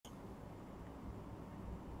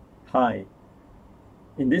Hi,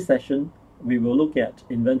 in this session, we will look at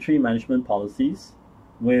inventory management policies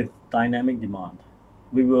with dynamic demand.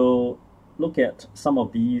 We will look at some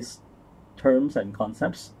of these terms and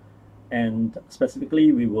concepts, and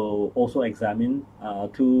specifically we will also examine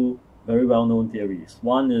two very well-known theories.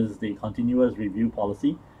 One is the continuous review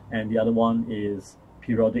policy, and the other one is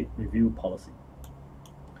periodic review policy.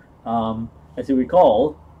 As you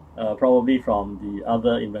recall, probably from the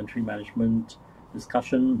other inventory management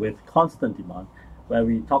discussion with constant demand, where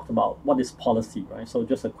we talked about what is policy, right? So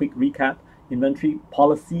just a quick recap: inventory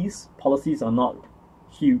policies are not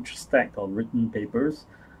huge stack of written papers,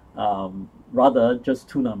 rather just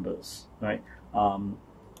two numbers, right? How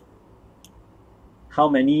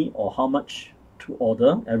many or how much to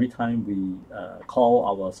order every time we call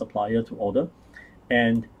our supplier to order,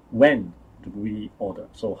 and when do we order.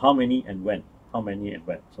 So how many and when,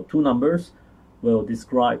 so two numbers will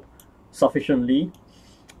describe sufficiently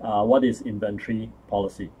what is inventory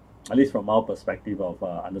policy, at least from our perspective of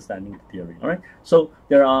understanding the theory. All right, so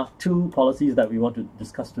there are two policies that we want to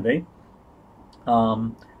discuss today: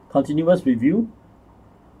 continuous review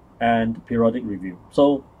and periodic review.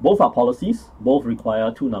 So both are policies, both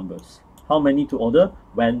require two numbers: how many to order,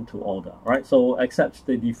 when to order. Right, so except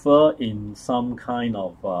they differ in some kind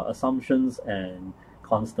of assumptions and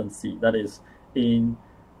constancy. That is, in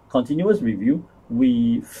continuous review,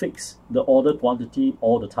 we fix the order quantity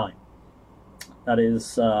all the time. That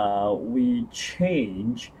is, we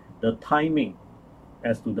change the timing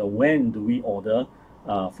as to the when do we order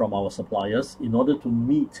from our suppliers in order to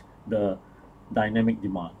meet the dynamic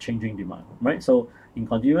demand, changing demand, right? So in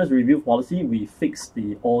continuous review policy, we fix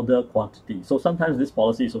the order quantity. So sometimes this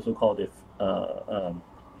policy is also called a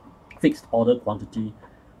fixed order quantity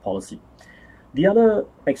policy. The other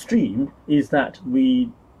extreme is that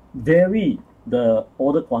we vary the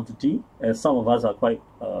order quantity, as some of us are quite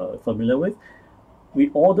familiar with. We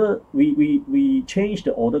change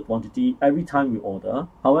the order quantity every time we order.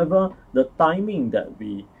 However, the timing that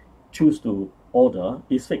we choose to order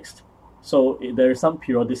is fixed. So there is some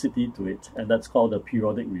periodicity to it, and that's called a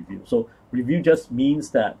periodic review. So review just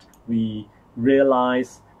means that we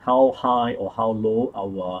realize how high or how low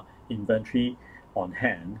our inventory on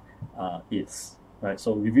hand is. Right,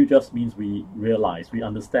 so review just means we realize, we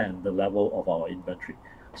understand the level of our inventory.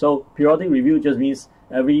 So periodic review just means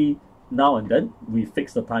every now and then we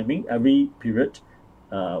fix the timing. Every period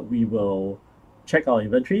we will check our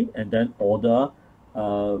inventory and then order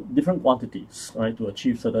different quantities, right, to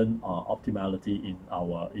achieve certain optimality in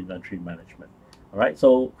our inventory management. All right,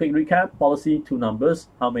 so quick recap: policy, two numbers: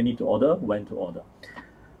 how many to order, when to order.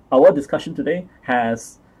 Our discussion today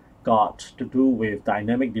has got to do with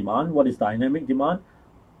dynamic demand. What is dynamic demand?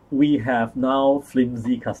 We have now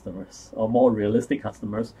flimsy customers, or more realistic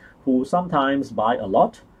customers, who sometimes buy a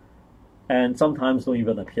lot and sometimes don't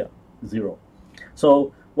even appear, zero.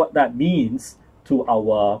 So what that means to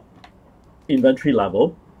our inventory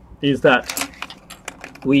level is that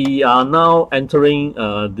we are now entering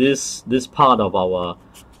this part of our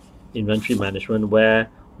inventory management where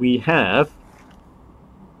we have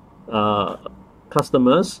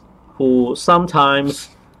customers who sometimes,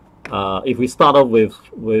 if we start off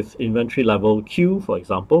with inventory level Q, for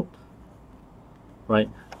example, right,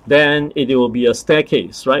 then it will be a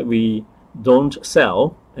staircase, right? We don't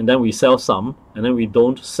sell, and then we sell some, and then we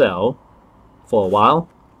don't sell for a while,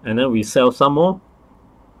 and then we sell some more,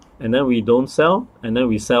 and then we don't sell, and then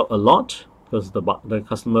we sell a lot because the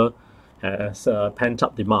customer has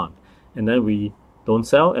pent-up demand, and then we don't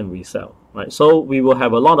sell and we sell, right? So we will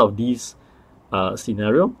have a lot of these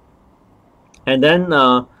scenario. And then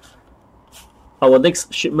our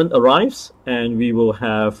next shipment arrives, and we will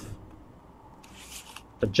have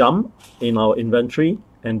a jump in our inventory,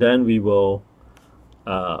 and then we will,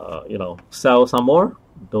 sell some more,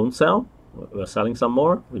 don't sell, we're selling some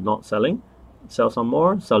more, we're not selling, sell some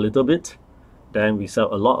more, sell a little bit, then we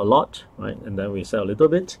sell a lot, right? And then we sell a little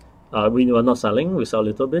bit. We are not selling, we sell a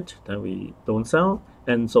little bit, then we don't sell,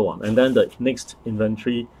 and so on. And then the next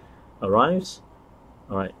inventory arrives.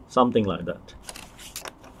 All right, something like that.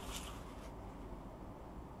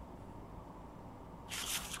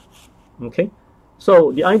 Okay,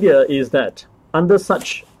 so the idea is that under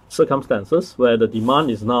such circumstances where the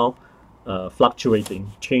demand is now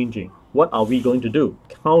fluctuating, changing, what are we going to do?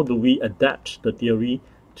 How do we adapt the theory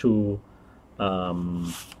to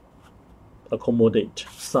accommodate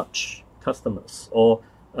such customers, or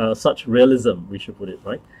such realism, we should put it,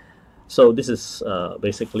 right? So this is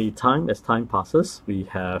basically time. As time passes, we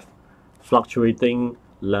have fluctuating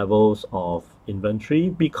levels of inventory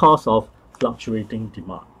because of fluctuating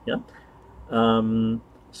demand. Yeah.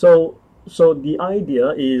 So so the idea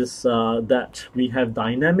is that we have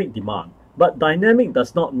dynamic demand, but dynamic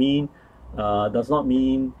does not mean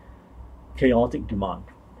chaotic demand.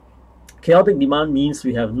 Chaotic demand means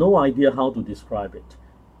we have no idea how to describe it.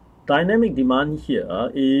 Dynamic demand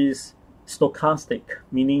here is stochastic,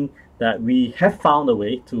 meaning that we have found a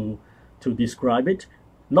way to describe it,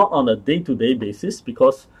 not on a day-to-day basis,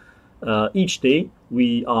 because each day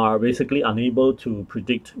we are basically unable to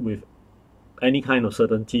predict with any kind of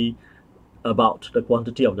certainty about the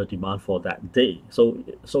quantity of the demand for that day. So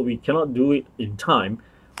we cannot do it in time,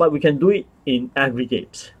 but we can do it in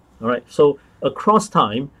aggregate. All right. So across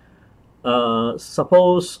time,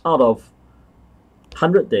 suppose out of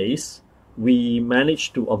 100 days, we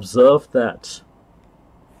managed to observe that.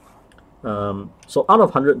 So out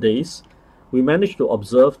of 100 days, we managed to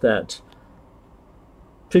observe that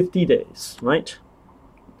 50 days, right?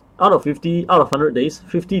 Out of 100 days,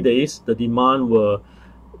 50 days, the demand were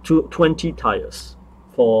 20 tires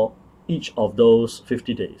for each of those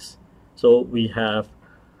 50 days. So we have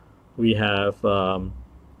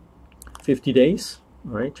 50 days,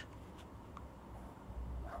 right?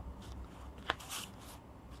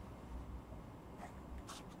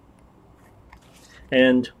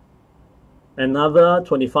 And another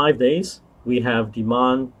 25 days, we have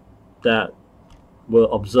demand that were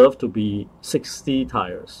observed to be 60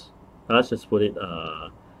 tires. Let's just put it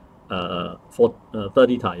for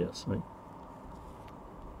 30 tires, right?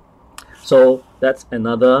 So that's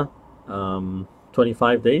another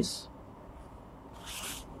 25 days.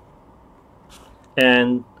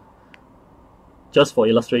 And just for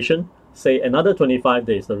illustration, say another 25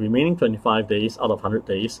 days, the remaining 25 days out of 100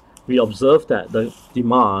 days, we observed that the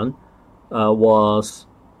demand was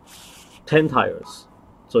 10 tires.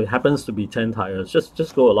 So it happens to be 10 tires.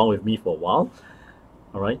 Just go along with me for a while.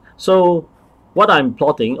 All right. So what I'm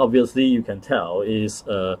plotting, obviously you can tell, is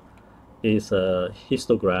a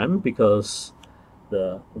histogram, because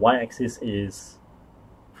the y-axis is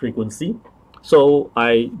frequency. So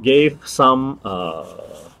I gave some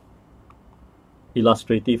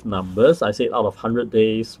illustrative numbers. I said out of 100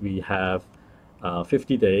 days, we have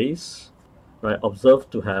 50 days, right?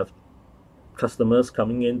 Observed to have customers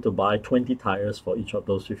coming in to buy 20 tires for each of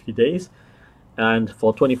those 50 days. And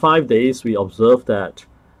for 25 days, we observed that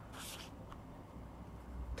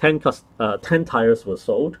 10 tires were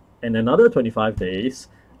sold, and another 25 days,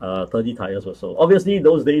 30 tires were sold. Obviously,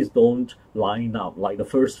 those days don't line up. Like the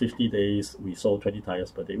first 50 days, we sold 20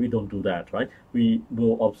 tires per day. We don't do that, right? We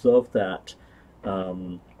will observe that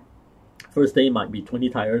first day might be 20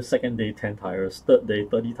 tires, second day 10 tires, third day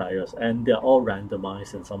 30 tires, and they're all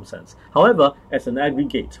randomized in some sense. However, as an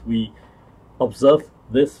aggregate, we observe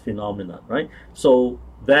this phenomenon, right? So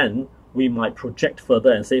then we might project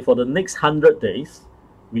further and say for the next 100 days,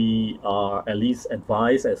 we are at least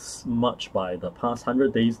advised as much by the past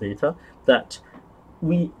 100 days data that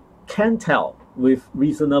we can tell with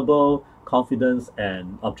reasonable confidence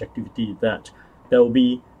and objectivity that there will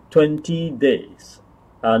be 20 days,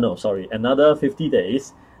 another 50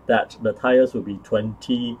 days that the tires will be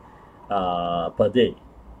 20 per day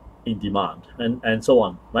in demand, and so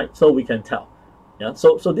on, right? So we can tell. Yeah.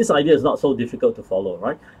 So this idea is not so difficult to follow,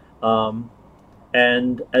 right?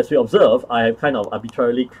 And as we observe, I have kind of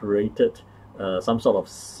arbitrarily created some sort of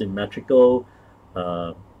symmetrical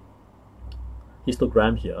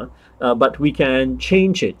histogram here, but we can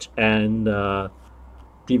change it and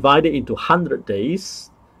divide it into 100 days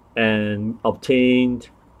and obtain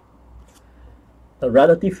a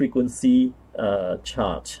relative frequency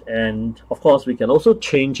chart. And of course, we can also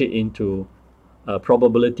change it into a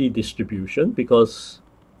probability distribution, because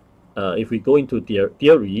if we go into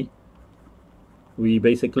theory, we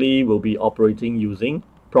basically will be operating using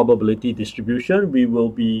probability distribution. We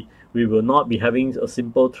will not be having a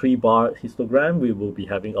simple 3-bar histogram. We will be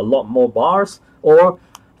having a lot more bars, or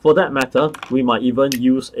for that matter, we might even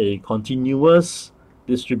use a continuous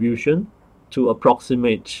distribution to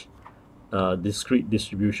approximate discrete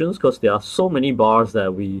distributions, because there are so many bars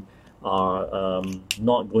that we are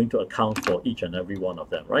not going to account for each and every one of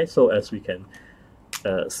them, right? So as we can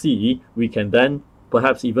see, we can then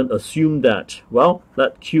perhaps even assume that, well,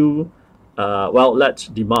 let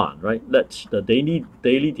demand, right? Let the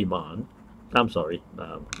daily demand, I'm sorry,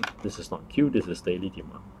 this is not Q, this is daily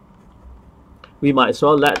demand. We might as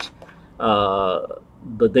well let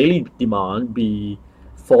the daily demand be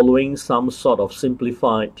following some sort of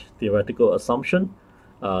simplified theoretical assumption,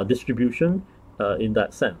 distribution in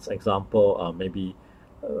that sense. Example, maybe,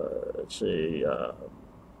 let's say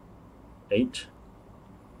 8,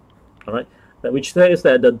 all right? Which says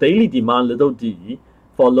that the daily demand, little d,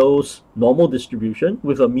 follows normal distribution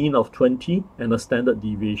with a mean of 20 and a standard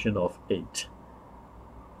deviation of 8,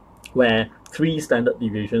 where 3 standard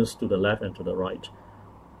deviations to the left and to the right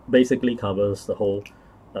basically covers the whole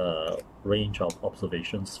range of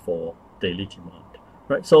observations for daily demand,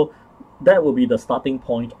 right? So that will be the starting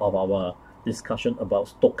point of our discussion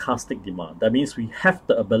about stochastic demand. That means we have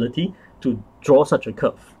the ability to draw such a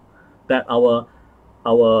curve that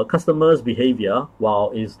our customers' behavior,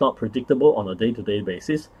 while it's not predictable on a day-to-day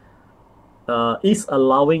basis, is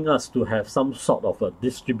allowing us to have some sort of a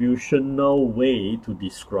distributional way to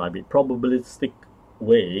describe it, probabilistic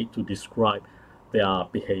way to describe their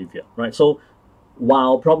behavior, right? So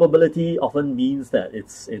while probability often means that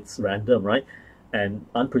it's random, right, and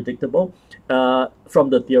unpredictable, from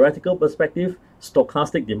the theoretical perspective,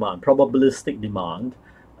 stochastic demand, probabilistic demand,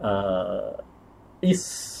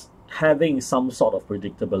 is having some sort of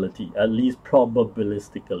predictability, at least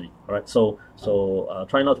probabilistically. All right, so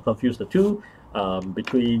try not to confuse the two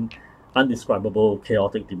between undescribable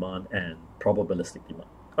chaotic demand and probabilistic demand.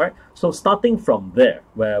 All right, so starting from there,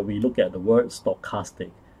 where we look at the word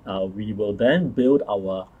stochastic, we will then build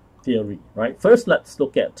our theory. Right, first let's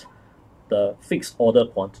look at the fixed order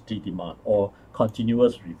quantity demand, or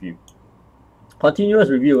continuous review. Continuous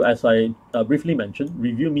review, as I briefly mentioned,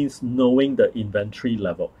 review means knowing the inventory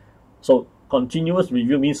level. So continuous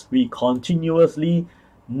review means we continuously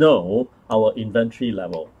know our inventory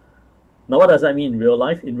level. Now, what does that mean in real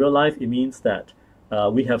life? In real life, it means that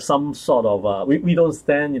we have some sort of, we don't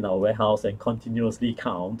stand in our warehouse and continuously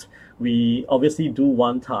count. We obviously do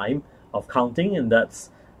one time of counting, and that's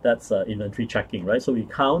inventory checking, right? So we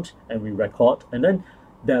count and we record, and then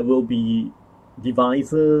there will be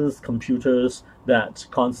devices, computers that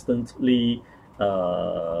constantly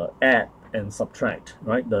add and subtract,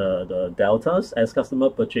 right? The deltas. As customer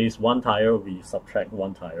purchase 1 tire, we subtract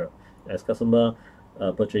 1 tire. As customer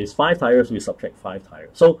purchase 5 tires, we subtract 5 tires.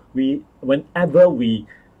 So whenever we,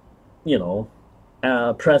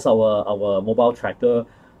 press our mobile tracker,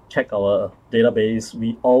 check our database,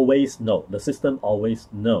 we always know, the system always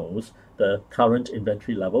knows the current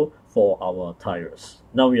inventory level for our tires.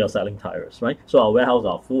 Now we are selling tires, right? So our warehouse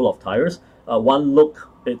are full of tires. One look,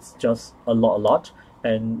 it's just a lot,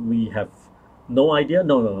 and we have no idea.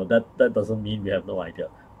 No, that doesn't mean we have no idea.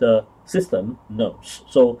 The system knows.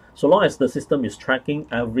 So long as the system is tracking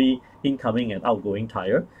every incoming and outgoing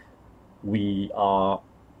tire, we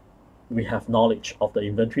have knowledge of the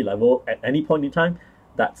inventory level at any point in time.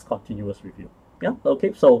 That's continuous review. Yeah,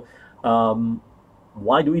 okay, so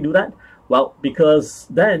why do we do that? Well, because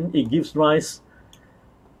then it gives rise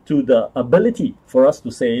to the ability for us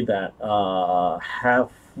to say that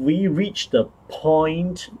have we reached the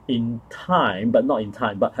point in time, but not in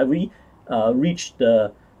time, but have we reached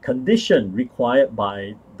the condition required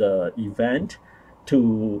by the event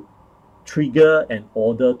to trigger an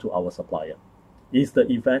order to our supplier? Has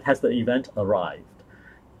the event arrived?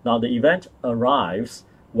 Now, the event arrives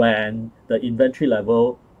when the inventory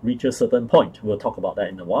level reaches a certain point. We'll talk about that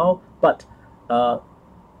in a while. But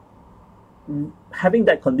having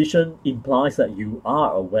that condition implies that you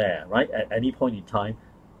are aware, right, at any point in time,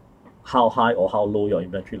 how high or how low your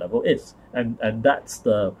inventory level is. And that's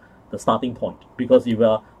the starting point. Because if you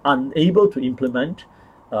are unable to implement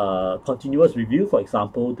continuous review, for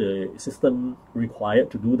example, the system required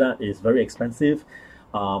to do that is very expensive.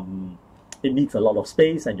 It needs a lot of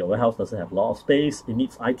space, and your warehouse doesn't have a lot of space. It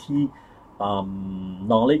needs IT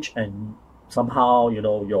knowledge, and somehow,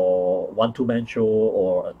 your one-two-man show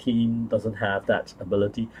or a team doesn't have that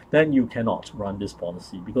ability. Then you cannot run this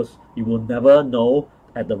policy, because you will never know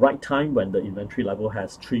at the right time when the inventory level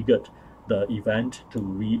has triggered the event to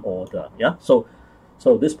reorder. Yeah, so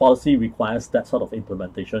this policy requires that sort of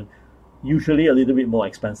implementation, usually a little bit more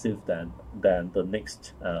expensive than the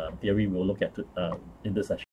next theory we'll look at in this session.